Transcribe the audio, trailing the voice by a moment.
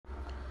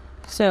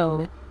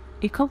So,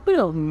 a couple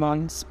of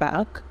months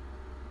back,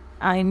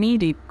 I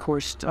made a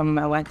post on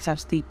my WhatsApp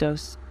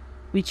status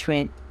which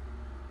read,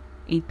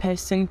 "A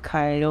person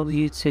can love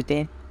you to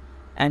death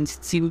and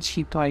still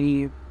cheat on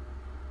you."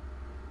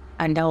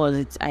 And that was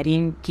it. I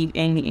didn't give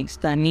any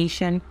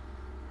explanation.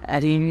 I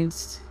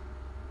didn't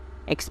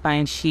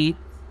expatiate.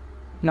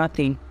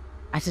 Nothing.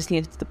 I just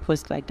left the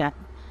post like that.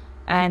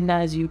 And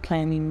as you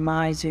can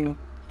imagine,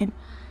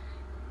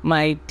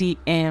 my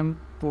DM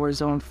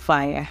was on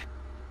fire.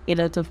 A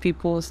lot of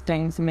people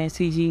sent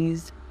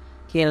messages.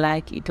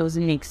 Like, it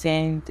doesn't make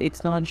sense.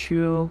 It's not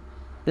true.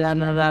 Blah,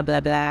 blah, blah,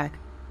 blah, blah.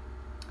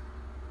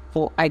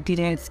 But I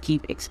didn't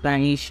give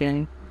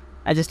explanation.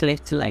 I just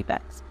left it like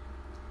that.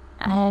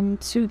 And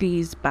 2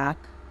 days back,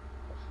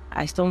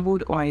 I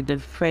stumbled on the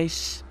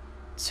fresh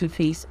Too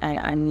Faced and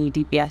Annie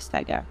DBS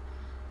saga.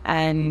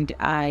 And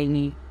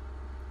I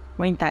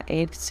went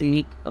ahead to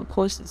make a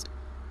post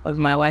of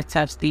my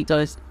WhatsApp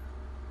status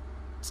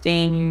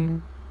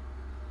saying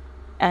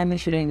Annie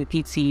shouldn't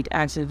repeat it,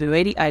 and since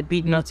already I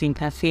did not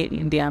interfere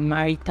in their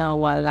marital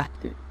wala.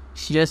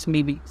 She just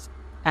made it.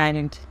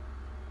 And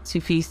Too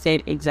Faced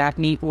said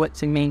exactly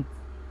what it meant,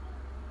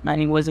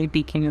 and it wasn't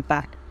taken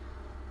back.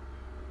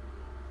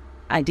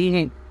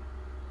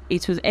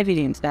 It was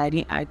evident that I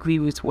didn't agree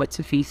with what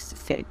Too Faced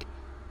said,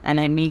 and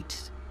I made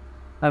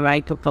a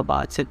write-up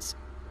about it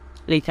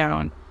later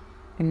on.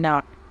 And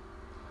now,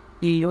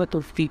 a lot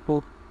of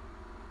people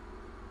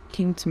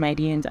came to my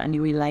DMs and they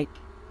were like,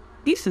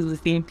 "This is the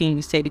same thing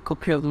you said a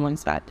couple of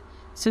months back.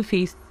 Too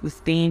Faced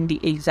was saying the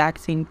exact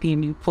same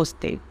thing you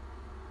posted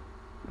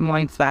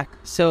months back.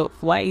 So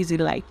why is it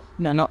like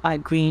you're not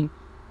agreeing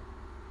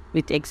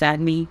with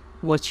exactly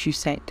what you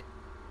said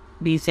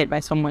being said by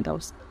someone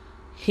else?"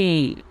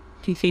 Hey,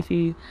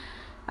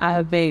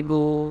 I beg,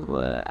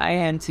 I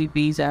and Too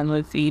Faced are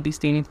not saying the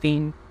same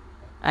thing.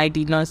 I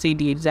did not say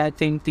the exact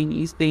same thing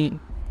he's saying.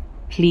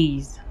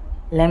 Please,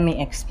 let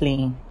me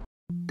explain.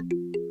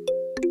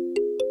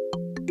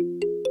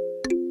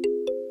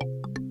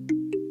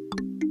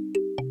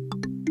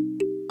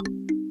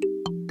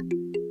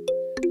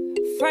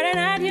 Friday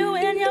night, you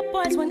and your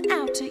boys went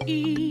out to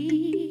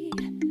eat.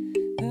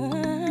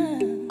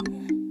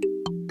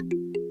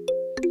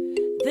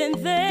 Then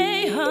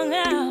they hung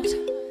out,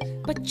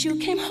 but you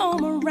came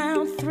home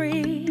around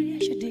 3.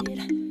 Yes, you did.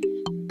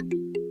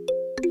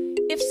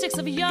 If 6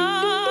 of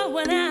y'all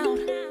went out,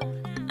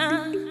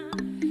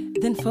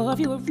 then 4 of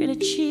you were really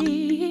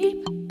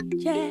cheap.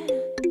 Yeah,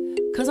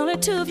 'cause only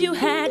 2 of you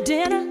had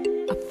dinner.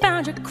 I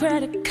found your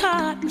credit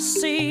card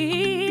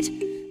receipt.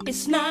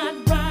 It's not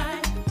right.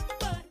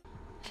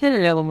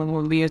 Hello,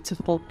 my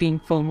beautiful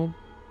people.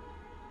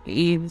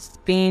 It's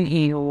been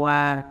a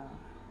while.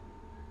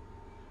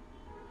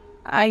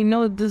 I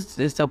know this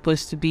is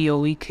supposed to be a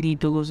weekly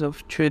dose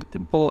of truth,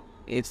 but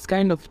it's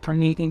kind of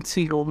turning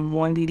into your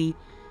monthly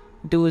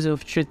dose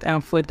of truth,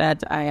 and for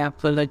that I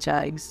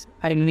apologize.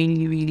 I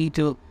really, really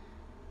do.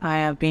 I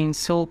have been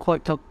so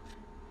caught up.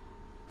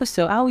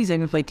 So how is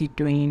everybody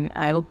doing?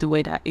 I hope the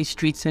weather is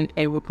treating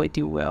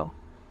everybody well,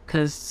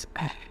 because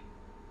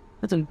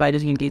not everybody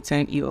doesn't get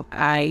sent ill.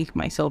 I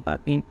myself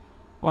have been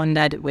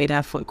under the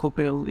weather for a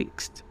couple of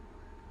weeks.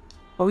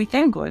 But we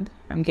thank God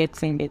I'm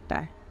getting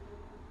better.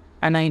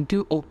 And I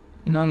do hope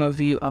none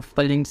of you are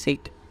falling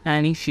sick.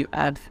 And if you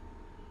have,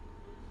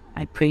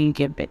 I pray you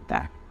get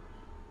better.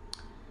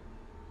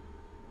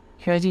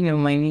 You already know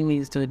my name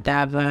is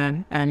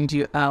Dodava, and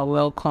you are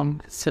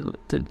welcome to the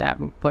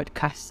Dodava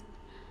podcast.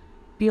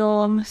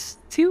 Beyond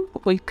still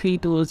weekly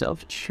dose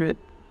of truth.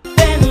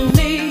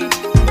 Bentley,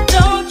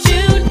 don't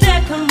you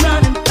dare come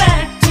running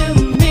back to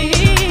me.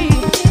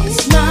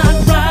 It's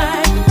not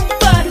right,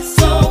 but it's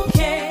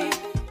okay.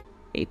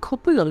 A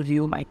couple of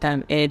you might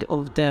have heard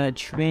of the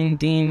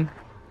trending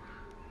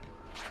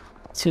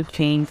Too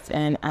Faced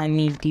and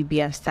Annie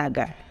DBS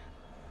saga,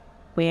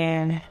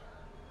 where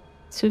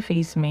Too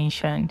Faced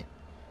mentioned,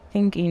 I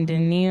think in the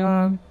new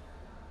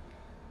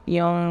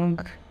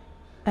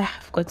I've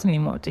forgotten the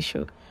name of the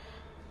show,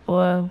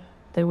 or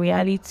the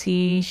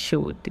reality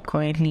show they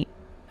currently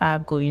are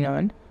going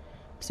on.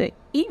 So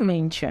he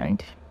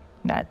mentioned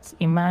that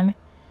a man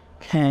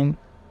can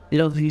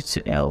love you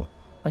to hell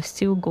but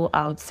still go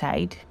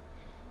outside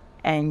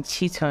and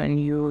cheat on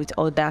you with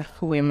other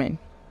women.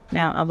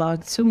 Now,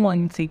 about 2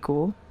 months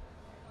ago,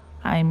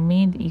 I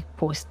made a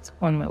post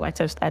on my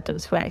WhatsApp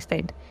status where I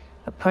said,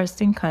 "A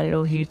person can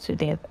love you to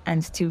death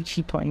and still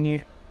cheat on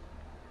you."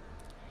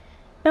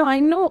 Now, I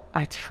know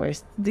at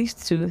first these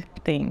two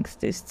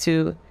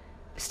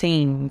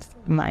sayings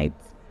might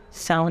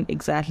sound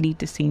exactly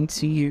the same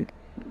to you,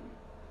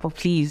 but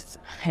please,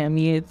 I'm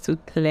here to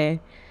clear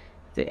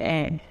the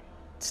air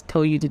to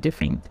tell you the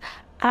difference.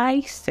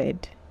 I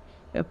said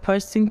a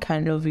person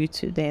can love you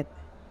to death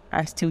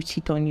and still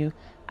cheat on you.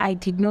 I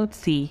did not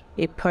say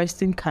a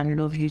person can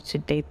love you to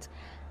death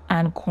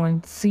and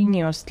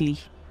continuously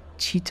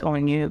cheat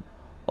on you,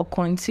 or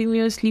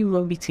continuously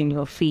rub it in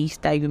your face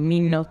that you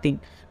mean nothing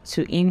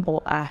to him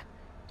or her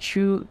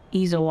through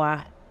his or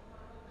her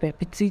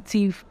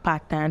repetitive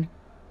pattern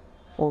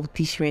of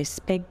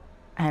disrespect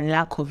and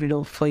lack of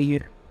love for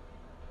you.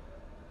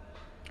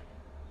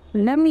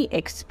 Let me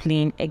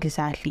explain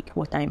exactly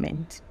what I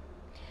meant.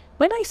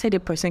 When I said a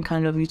person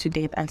can love you to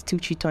death and still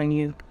cheat on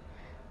you,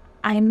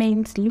 I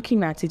meant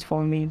looking at it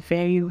from a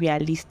very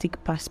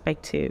realistic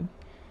perspective.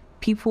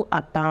 People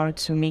are bound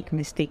to make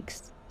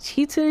mistakes.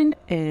 Cheating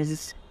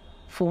is,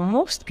 for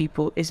most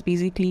people, is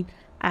basically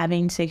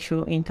having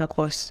sexual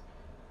intercourse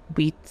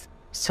with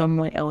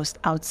someone else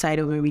outside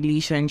of a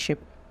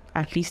relationship.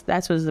 At least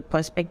that was the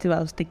perspective I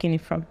was taking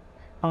it from.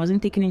 I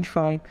wasn't taking it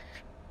from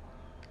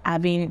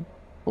having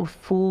a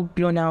full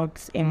blown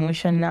out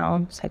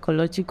emotional,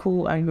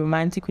 psychological and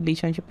romantic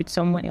relationship with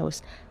someone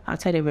else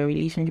outside of a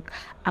relationship.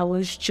 I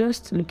was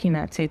just looking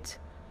at it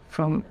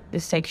from the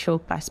sexual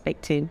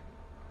perspective.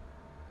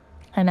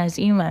 And as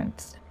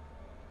humans,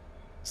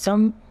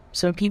 some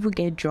people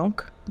get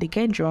drunk,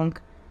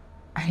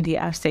 and they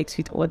have sex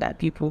with other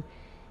people.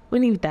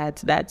 Even if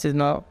that is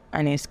not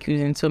an excuse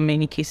in so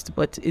many cases,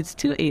 but it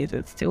still is,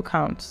 it still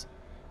counts.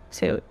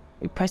 So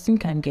a person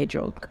can get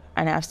drunk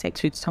and have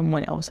sex with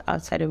someone else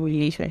outside of a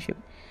relationship,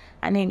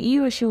 and then he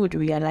or she would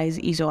realize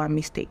his or her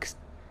mistakes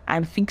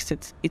and fix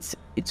it.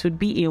 It would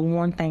be a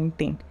one-time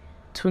thing.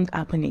 It won't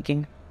happen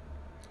again.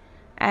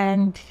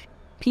 And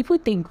people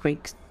take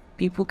breaks.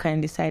 People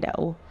can decide that,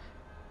 oh,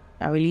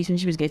 our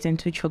relationship is getting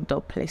too choked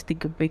up. Let's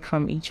take a break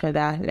from each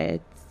other.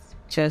 Let's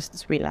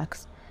just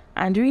relax.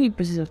 And during the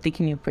process of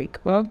taking a break,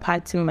 one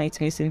party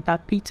might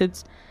misinterpret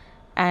it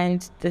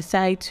and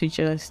decide to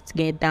just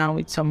get down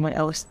with someone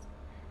else.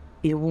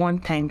 A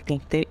one-time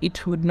thing, that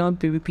it would not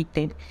be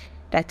repeated.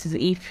 That is,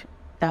 if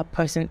that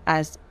person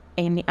has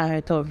any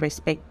iota of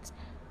respect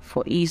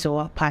for his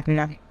or her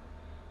partner.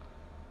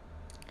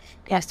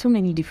 There are so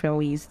many different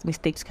ways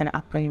mistakes can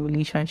happen in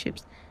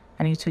relationships,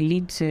 and it will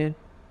lead to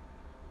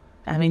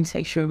having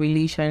sexual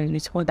relations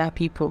with other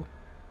people.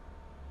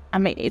 I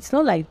mean, it's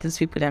not like those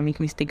people that make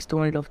mistakes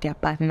don't love their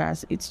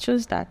partners. It's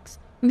just that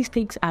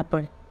mistakes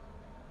happen.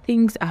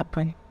 Things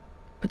happen.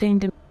 But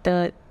then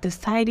the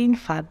deciding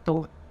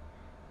factor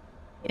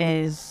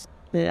is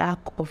lack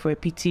of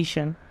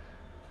repetition.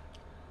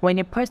 When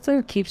a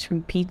person keeps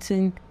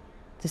repeating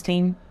the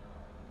same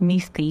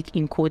mistake,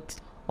 in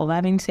quotes, of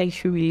having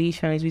sexual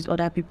relations with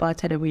other people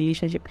outside a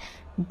relationship,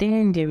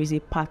 then there is a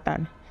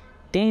pattern.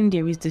 Then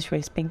there is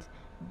disrespect.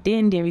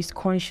 Then there is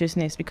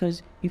consciousness,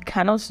 because you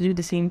cannot do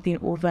the same thing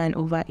over and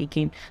over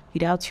again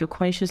without your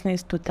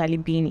consciousness totally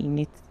being in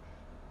it.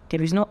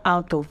 There is no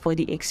out of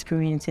body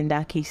experience in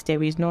that case.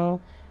 There is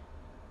no,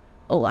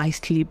 oh, I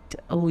slipped,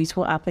 oh, it's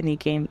what happened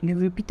again. You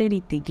repeated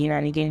it again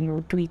and again,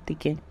 you do it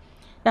again.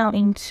 Now,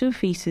 in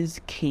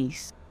Two-Face's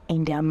case,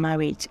 in their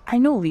marriage, I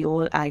know we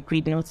all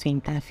agreed not to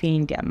interfere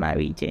in their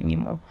marriage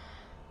anymore.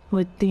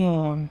 But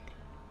then,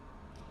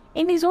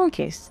 in his own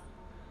case,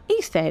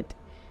 he said,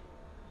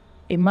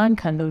 a man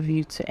can love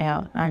you to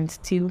hell and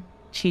still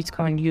cheat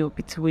on you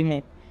with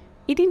women.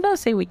 He did not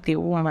say with a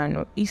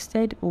woman, he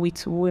said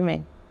with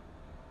women.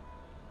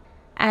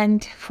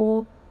 And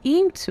for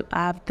him to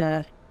have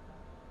the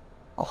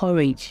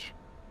courage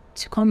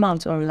to come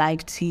out on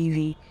live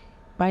TV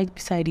right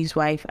beside his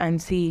wife and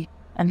see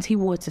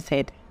what he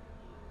said,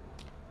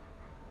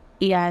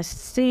 he has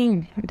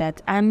seen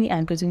that Annie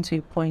had gotten to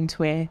a point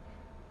where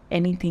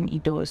anything he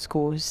does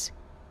goes.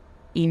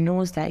 He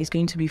knows that he's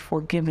going to be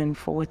forgiven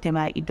for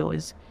whatever he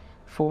does,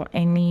 for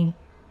any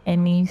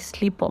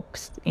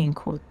slip-ups, in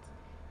quotes.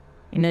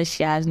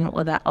 She has no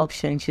other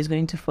option. She's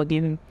going to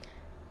forgive him.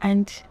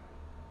 And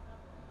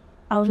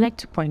I would like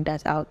to point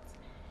that out.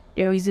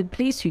 There is a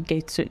place you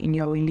get to in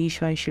your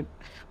relationship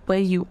where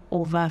you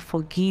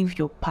over-forgive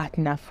your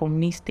partner for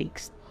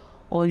mistakes,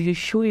 or you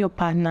show your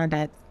partner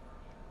that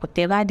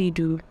whatever they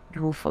do,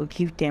 you will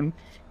forgive them,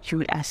 you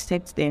will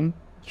accept them,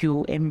 you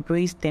will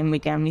embrace them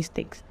with their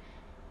mistakes.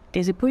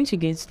 There's a point you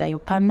get that your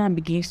partner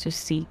begins to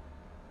see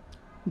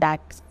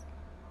that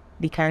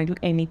they can do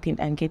anything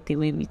and get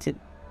away with it.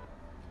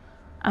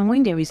 And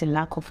when there is a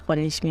lack of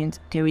punishment,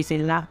 there is a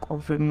lack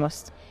of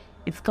remorse.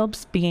 It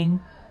stops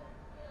being,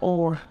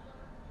 oh,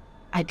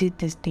 I did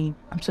this thing,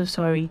 I'm so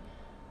sorry,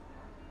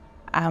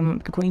 I'm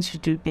going to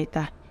do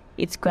better.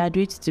 It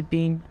graduates to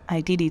being,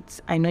 I did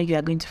it, I know you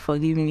are going to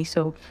forgive me,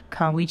 so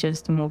can we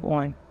just move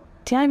on?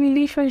 Their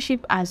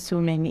relationship has so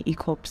many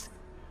hiccups.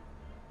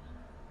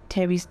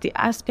 There is the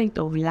aspect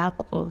of lack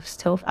of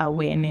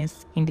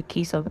self-awareness in the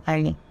case of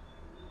Annie.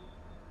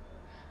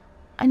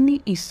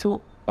 Annie is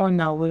so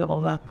unaware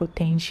of her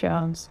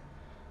potentials.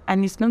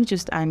 And it's not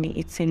just Annie,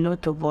 it's a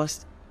lot of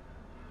us,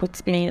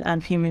 both male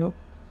and female.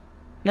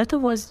 A lot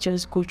of us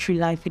just go through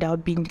life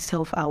without being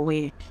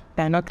self-aware.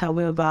 We are not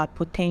aware of our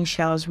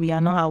potentials. We are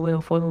not aware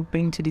of what we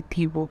bring to the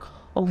table.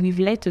 Or we've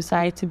let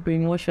society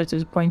brainwash us to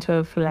the point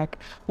where we feel like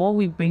what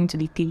we bring to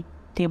the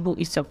table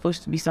is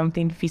supposed to be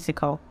something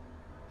physical.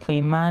 For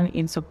a man,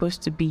 it's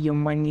supposed to be your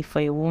money.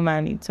 For a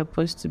woman, it's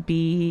supposed to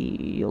be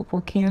your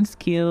cooking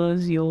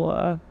skills,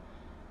 your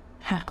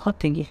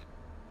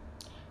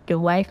your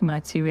wife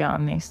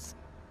materialness,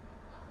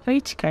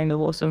 which kind of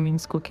also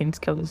means cooking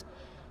skills.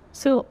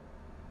 So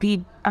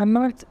we are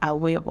not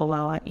aware of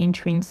our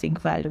intrinsic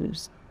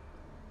values.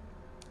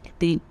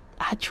 the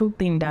actual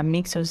thing that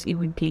makes us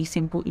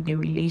irreplaceable in a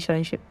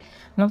relationship.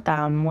 Not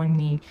our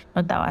money,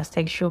 not our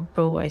sexual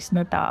prowess,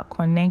 not our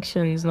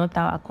connections, not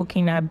our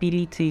cooking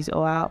abilities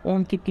or our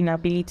own keeping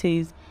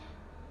abilities.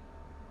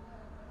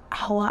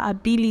 Our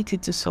ability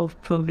to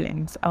solve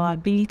problems, our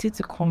ability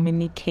to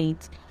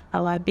communicate,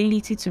 our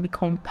ability to be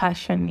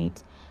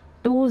compassionate.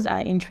 Those are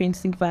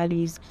intrinsic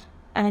values,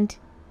 and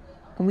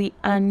we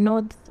are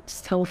not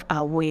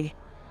self-aware.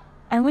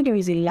 And when there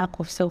is a lack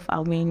of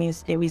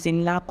self-awareness, there is a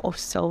lack of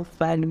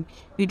self-value.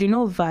 You do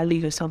not value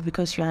yourself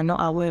because you are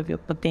not aware of your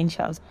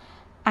potentials.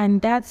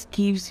 And that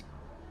gives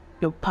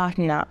your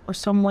partner or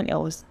someone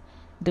else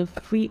the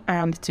free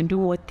hand to do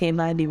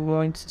whatever they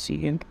want to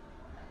you.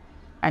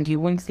 And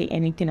you won't say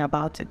anything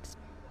about it.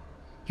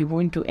 You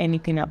won't do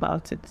anything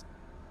about it.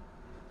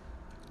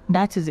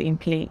 That is in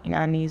play in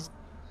Annie's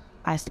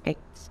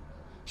aspect.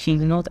 She's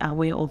not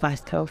aware of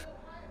herself.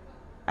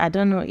 I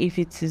don't know if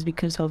it is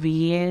because of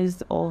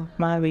years of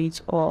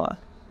marriage or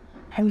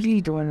I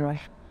really don't know.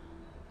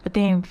 But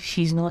then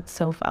she's not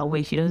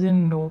self-aware. She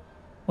doesn't know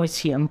what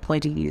she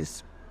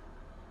embodies.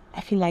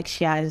 I feel like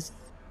she has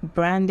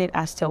branded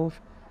herself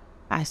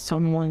as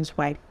someone's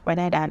wife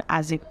rather than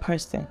as a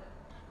person.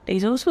 There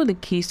is also the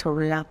case of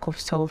lack of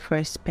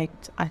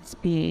self-respect at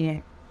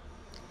play.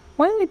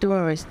 When you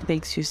don't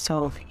respect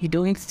yourself, you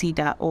don't see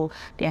that, oh,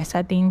 there are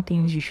certain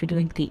things you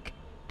shouldn't take.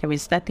 There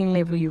is a certain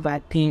level you've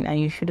attained and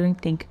you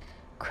shouldn't take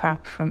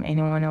crap from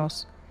anyone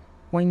else.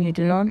 When you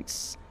do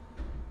not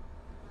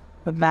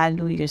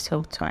value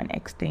yourself to an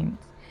extent,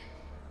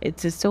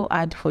 it is so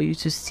hard for you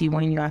to see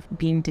when you are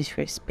being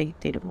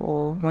disrespected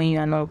or when you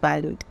are not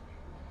valued.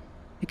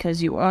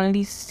 Because you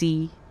only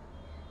see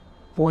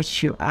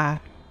what you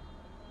are.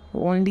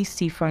 You only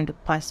see from the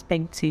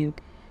perspective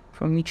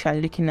from which you are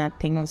looking at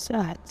things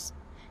at.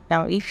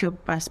 Now, if your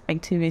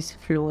perspective is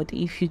flawed,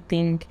 if you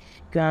think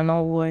you are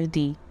not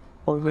worthy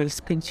of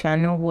respect, you are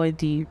not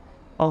worthy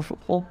of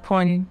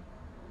open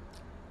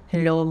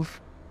love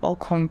or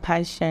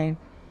compassion,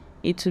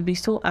 it will be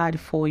so hard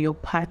for your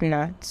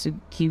partner to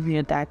give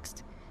you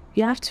that.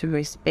 You have to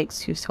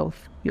respect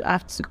yourself. You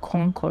have to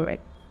come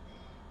correct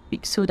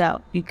so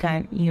that you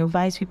can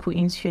invite people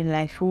into your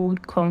life who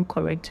would come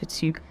correct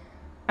with you.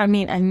 I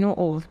mean, I know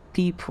of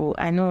people,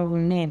 I know of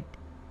men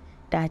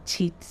that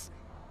cheat.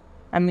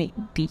 I mean,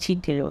 they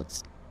cheat a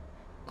lot.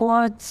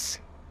 But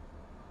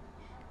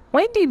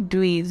when they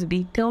do it,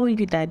 they tell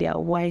you that their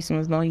wives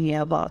must not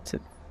hear about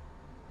it.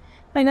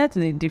 And that's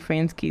a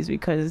different case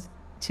because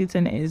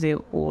cheating is a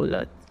whole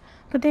lot.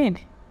 But then,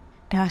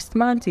 they are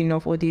smart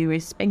enough or they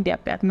respect their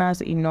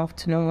partners enough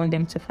to not want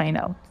them to find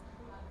out.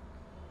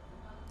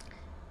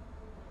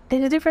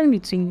 There's a difference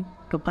between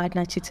your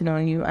partner cheating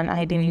on you and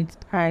hiding it,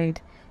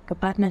 and your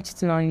partner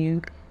cheating on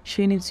you,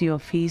 showing it to your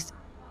face,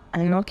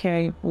 and not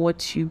caring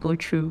what you go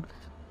through,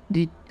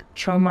 the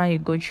trauma you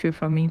go through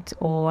from it,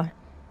 or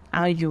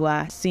how you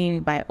are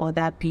seen by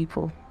other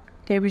people.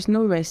 There is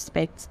no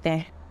respect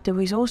there. There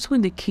is also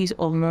the case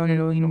of not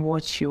knowing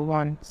what you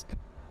want.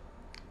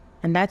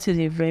 And that is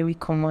a very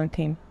common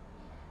thing.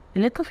 A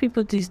lot of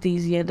people these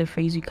days hear the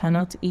phrase, you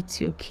cannot eat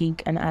your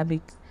cake and have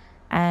it.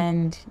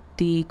 And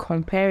they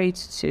compare it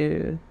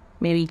to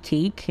maybe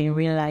cake in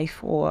real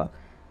life or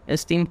a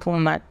simple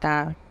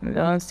matter,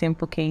 a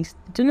simple case.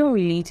 Do not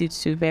relate it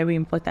to very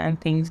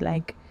important things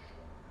like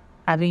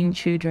having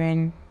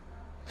children,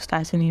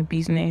 starting a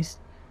business,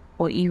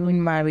 or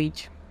even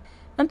marriage.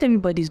 Not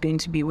everybody is going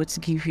to be able to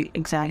give you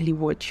exactly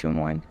what you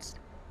want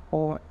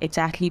or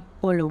exactly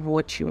all of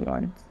what you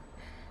want.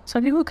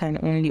 Some people can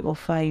only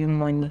offer you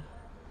money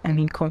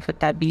and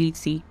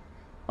comfortability.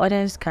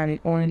 Others can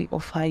only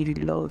offer you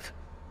love.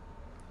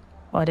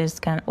 Others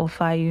can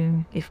offer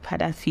you a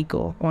father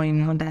figure or a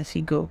mother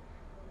figure.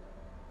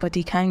 But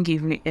they can't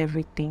give you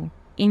everything.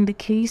 In the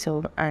case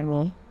of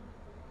Annie,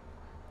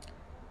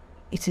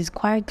 it is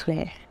quite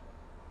clear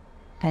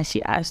that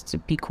she has to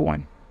pick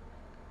one.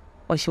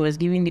 Or she was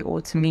given the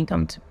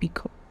ultimatum to pick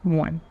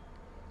one.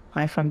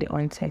 Right from the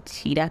onset,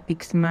 she either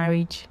picks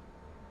marriage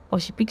or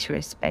she picks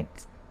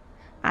respect.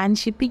 And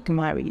she picked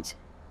marriage.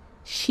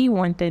 She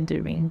wanted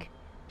the ring.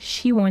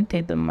 She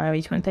wanted the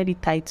marriage, wanted the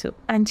title,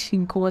 and she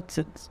got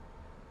it.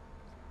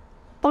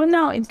 But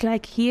now it's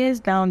like years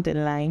down the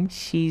line,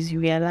 she's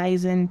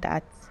realizing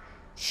that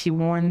she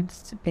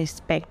wants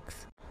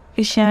respect.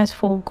 She has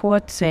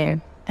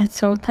forgotten. And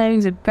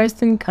sometimes a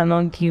person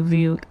cannot give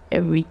you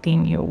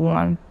everything you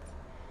want.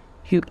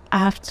 You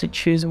have to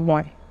choose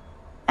one.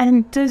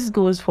 And this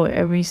goes for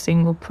every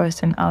single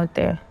person out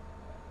there.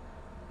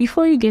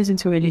 Before you get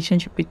into a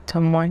relationship with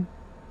someone,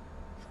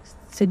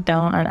 sit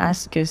down and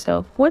ask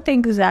yourself, what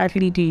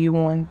exactly do you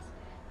want?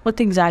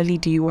 What exactly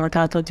do you want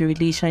out of the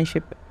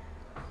relationship?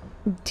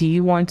 Do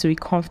you want to be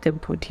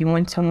comfortable? Do you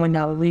want someone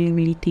that will really,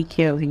 really take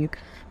care of you?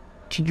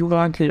 Do you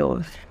want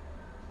love?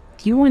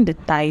 Do you want the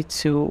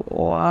title,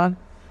 or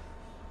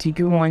do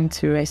you want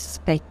to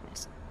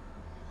respect?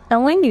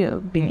 And when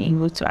you've been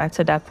able to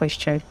answer that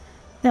question,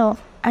 now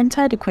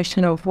answer the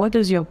question of what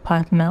does your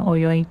partner or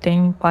your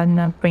intending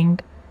partner bring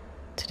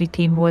to the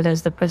table? What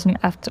does the person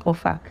have to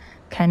offer?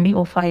 can they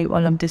offer you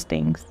all of these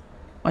things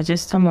or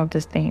just some of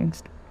these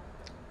things?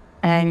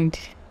 And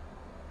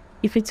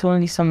if it's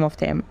only some of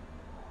them,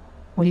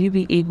 will you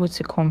be able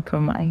to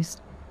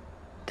compromise?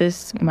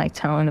 This might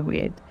sound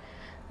weird.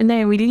 And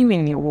then we live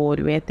in a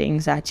world where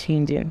things are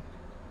changing.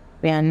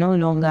 We are no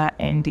longer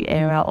in the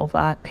era of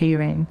our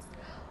parents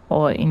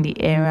or in the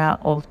era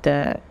of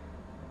the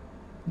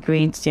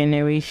great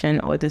generation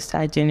or the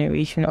sad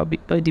generation or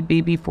the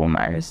baby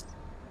boomers.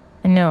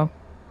 No.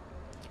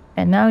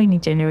 And now in a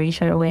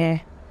generation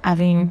where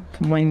having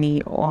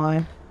money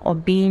or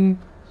being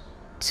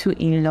too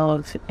in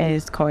love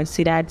is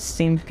considered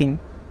simping.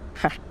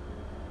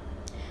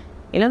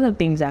 A lot of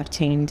things have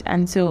changed,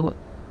 and so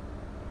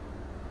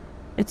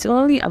it's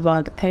only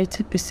about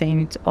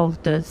 30%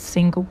 of the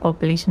single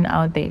population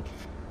out there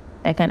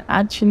that can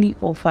actually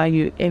offer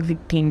you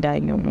everything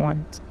that you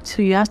want.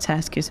 So you have to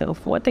ask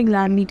yourself, what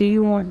exactly do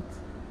you want?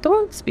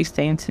 Don't be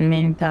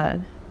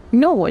sentimental.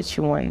 Know what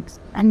you want.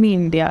 I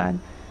mean, there are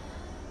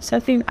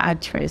certain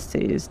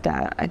actresses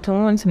that, I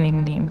don't want to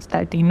name names,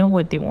 that they know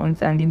what they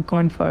want and they've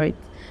gone for it.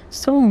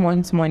 Someone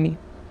wants money.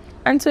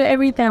 And so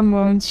every time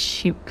one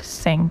ship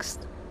sinks,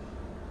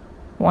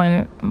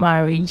 one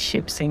married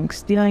ship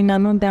sinks, they are in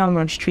another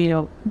one straight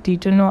up. They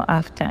do not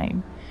have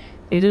time.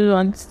 They don't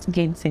want to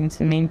get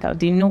sentimental.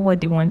 They know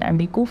what they want and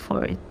they go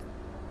for it.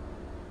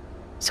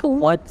 So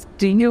what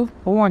do you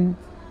want?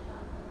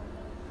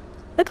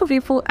 A lot of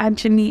people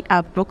actually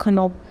have broken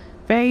up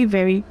very,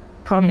 very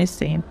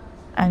promising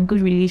and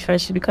good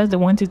relationship because they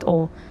want it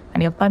all,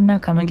 and their partner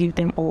cannot give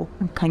them all,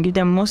 can give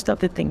them most of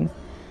the things.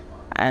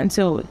 And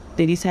so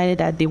they decided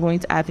that they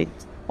won't have it.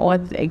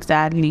 What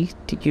exactly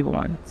do you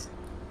want?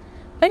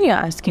 When you're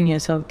asking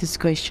yourself this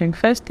question,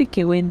 first take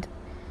away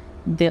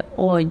the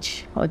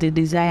urge or the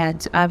desire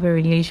to have a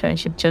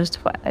relationship just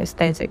for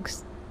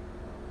aesthetics.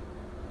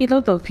 A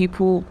lot of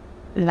people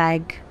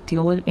like the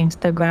old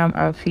Instagram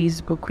or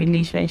Facebook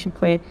relationship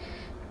where you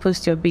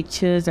post your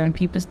pictures and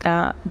people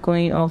start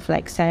going off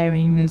like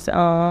sirens,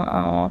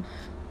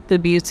 the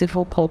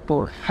beautiful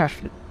couple.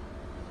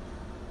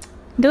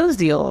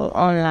 Those your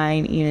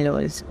online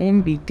in-laws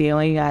won't be there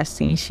when you are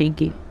seeing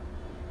shaggy.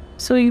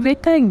 So you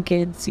better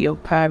get your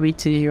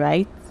priorities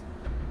right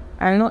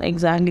and know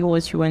exactly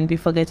what you want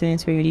before getting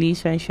into a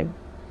relationship.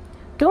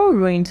 Don't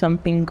ruin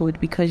something good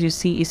because you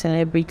see a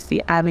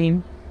celebrity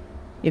having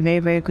a very,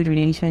 very good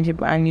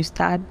relationship and you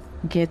start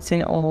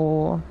getting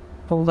all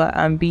over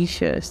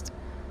ambitious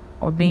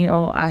or being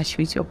all harsh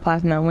with your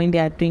partner when they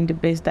are doing the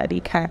best that they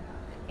can.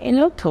 A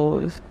lot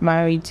of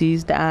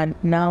marriages that are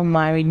now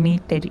married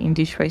mated in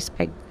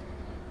disrespect.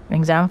 An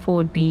example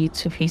would be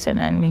Two-Face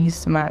and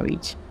Annie's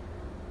marriage.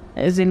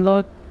 Has a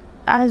lot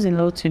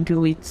to do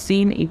with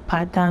seeing a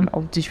pattern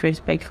of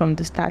disrespect from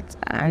the start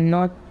and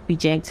not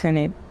rejecting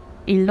it.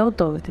 A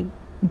lot of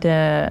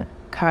the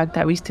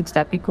characteristics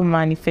that people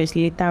manifest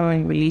later on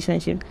in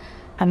relationships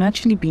have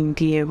actually been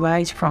there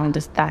right from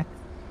the start.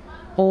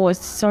 Or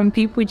some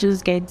people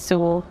just get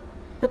so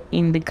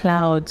in the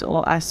clouds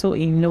or are so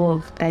in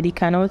love that they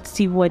cannot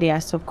see what they are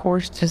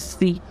supposed to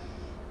see.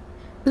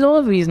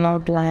 Love is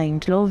not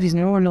blind. Love is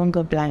no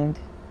longer blind.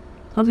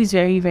 Love is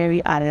very,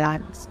 very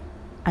alert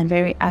and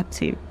very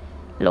active.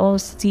 Love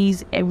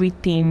sees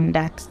everything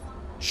that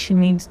she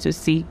needs to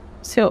see.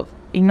 So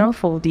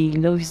enough of the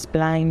love is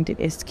blind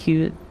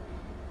excuse,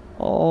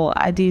 or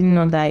I didn't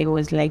know that it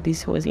was like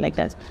this, it was like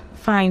that.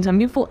 Fine, some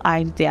people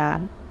hide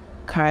their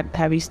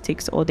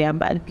characteristics or their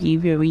bad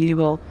behavior really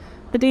well,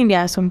 but then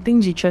there are some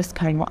things you just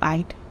cannot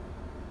hide.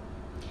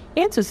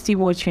 You have to see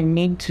what you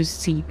need to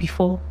see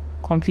before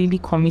completely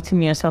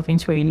committing yourself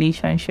into a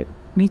relationship.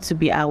 You need to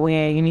be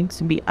aware, you need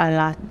to be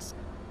alert.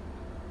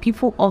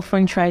 People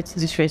often try to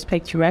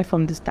disrespect you right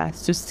from the start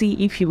to see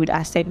if you would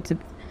accept it.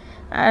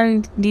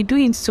 And they do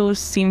it so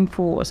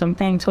simple or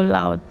sometimes so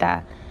loud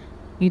that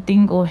you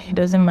think, oh, it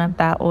doesn't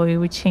matter, or it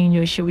will change,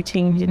 or she will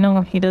change.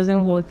 No, it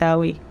doesn't work that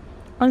way.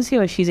 Once he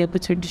or she is able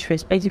to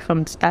disrespect you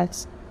from the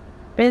start,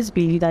 best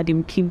believe that they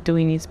will keep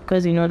doing it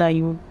because they know that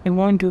you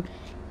won't do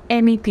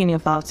anything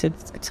about it.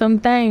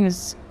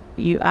 Sometimes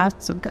you have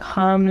to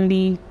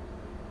calmly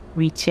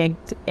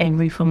reject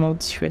every form of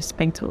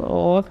disrespect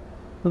or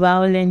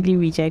violently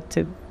reject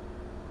it,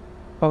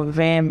 or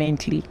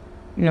vehemently,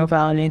 not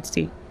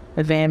violently,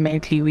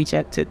 vehemently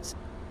reject it.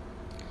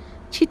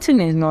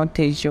 Cheating is not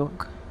a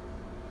joke.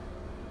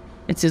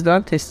 It is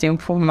not a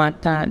simple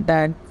matter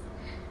that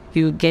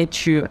you get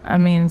through. I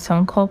mean,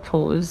 some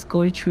couples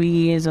go through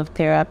years of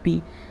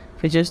therapy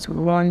for just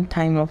one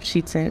time of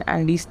cheating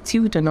and they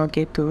still do not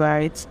get over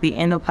it. They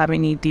end up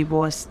having a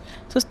divorce.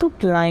 So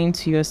stop lying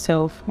to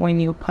yourself when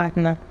your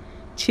partner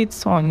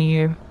cheats on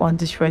you or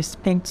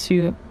disrespects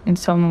you in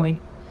some way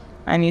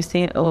and you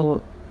say,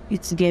 oh,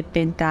 it's get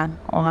better,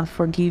 or I've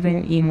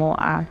forgiven him or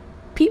her.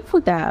 People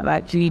that have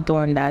actually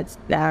done that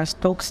have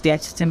stalked their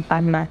cheating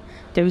partner.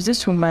 There was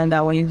this woman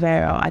that went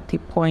viral at a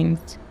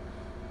point,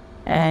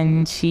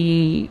 and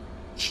she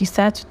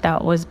sat with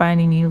that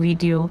husband in a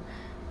video,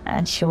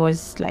 and she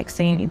was like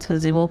saying it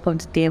was the work of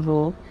the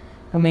devil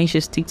and men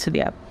should stick to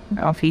their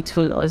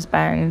unfaithful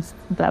husbands,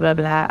 blah blah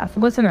blah. I've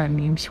forgotten her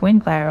name. She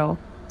went viral.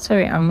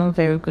 Sorry, I'm not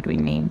very good with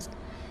names.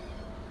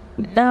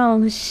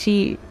 Now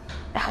she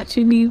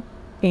actually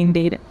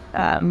ended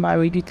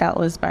married with her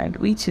husband,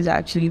 which is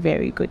actually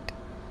very good.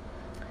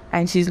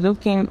 And she's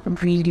looking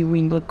really,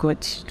 really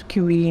good. She's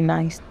looking really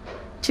nice.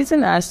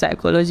 Cheating has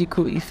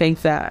psychological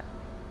effects that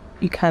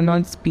you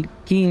cannot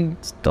begin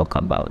to talk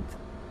about,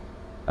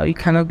 or you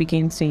cannot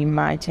begin to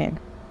imagine.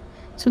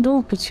 So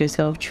don't put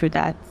yourself through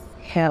that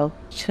hell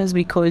just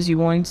because you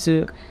want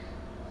to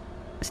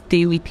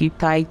stay with the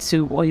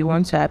title or you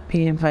want to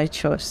appear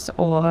virtuous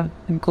or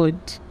good.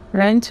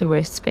 Learn to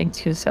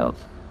respect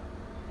yourself.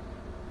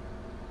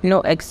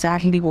 Know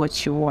exactly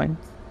what you want.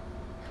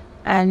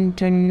 And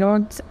do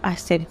not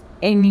accept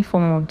any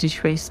form of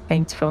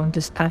disrespect from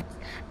the start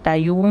that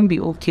you won't be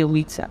okay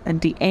with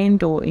at the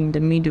end or in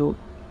the middle.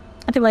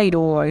 Whatever it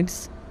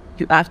works,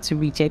 you have to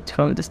reject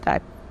from the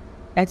start.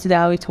 That's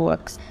how it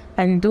works.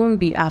 And don't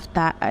be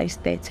after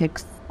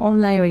aesthetics.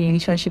 Online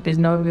relationship is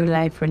not real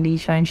life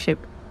relationship.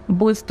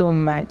 Both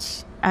don't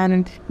match.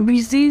 And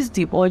resist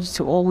the urge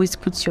to always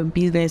put your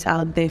business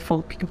out there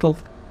for people.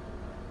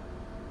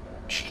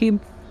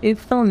 It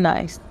felt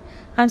nice.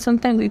 And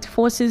sometimes it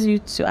forces you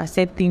to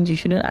accept things you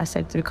shouldn't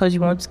accept because you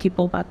want to keep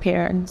up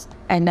appearance.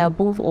 And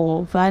above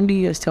all,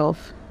 value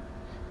yourself.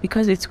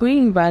 Because it's when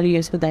you value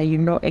yourself that you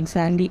know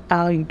exactly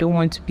how you don't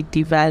want to be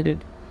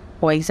devalued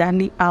or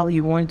exactly how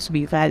you want to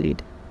be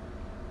valued.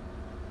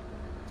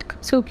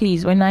 So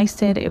please, when I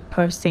said a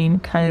person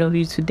can love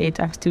you to death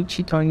and still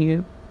cheat on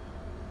you,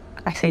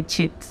 I said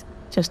cheat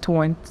just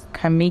once,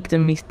 can make the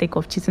mistake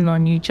of cheating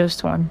on you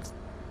just once.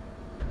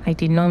 I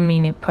did not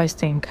mean a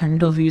person can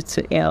love you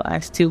to hell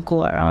and still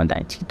go around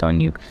and cheat on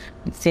you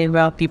with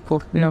several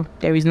people. No,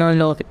 there is no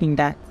love in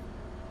that.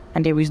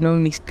 And there is no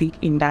mistake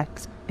in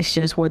that. It's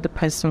just what the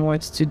person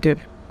wants to do.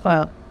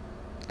 Well,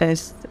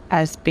 this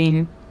has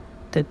been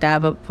the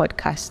Dava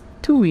podcast.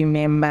 Do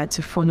remember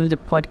to follow the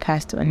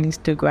podcast on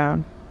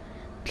Instagram.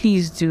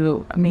 Please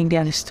do. I mean,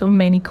 there are so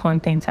many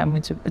contents I'm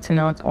going to be putting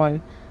out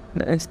on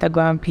the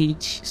Instagram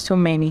page. So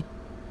many.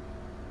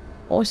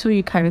 Also,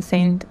 you can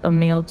send a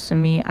mail to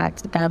me at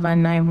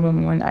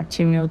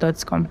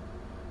dava911@gmail.com.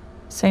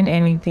 Send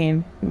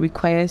anything,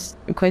 request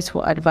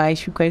for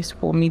advice, request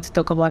for me to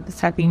talk about a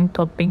certain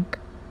topic,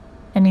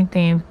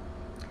 anything.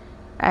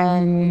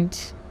 And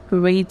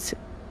rate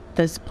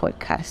this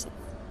podcast.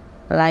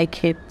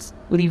 Like it,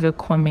 leave a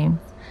comment.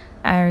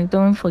 And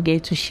don't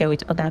forget to share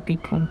with other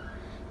people.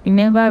 You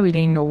never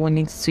really know who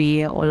needs to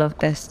hear all of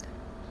this.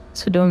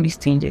 So don't be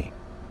stingy.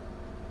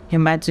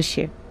 Remember to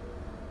share.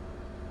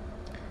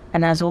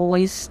 And as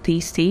always,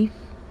 stay safe,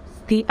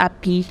 stay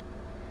happy,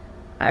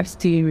 and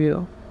stay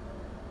real.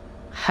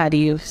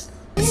 Adios.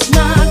 It's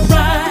not